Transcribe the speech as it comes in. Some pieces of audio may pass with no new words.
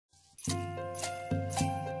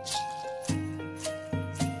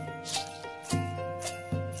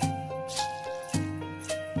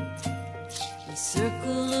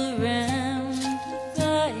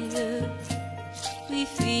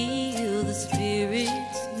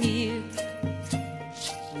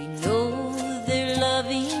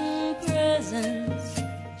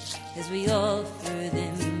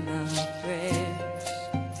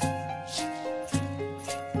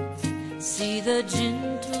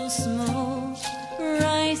smoke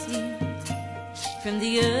rising from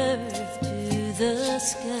the earth to the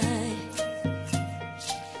sky,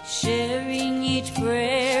 sharing each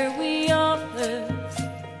prayer we offer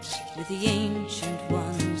with the ancient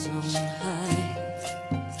ones on high,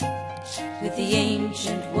 with the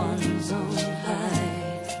ancient ones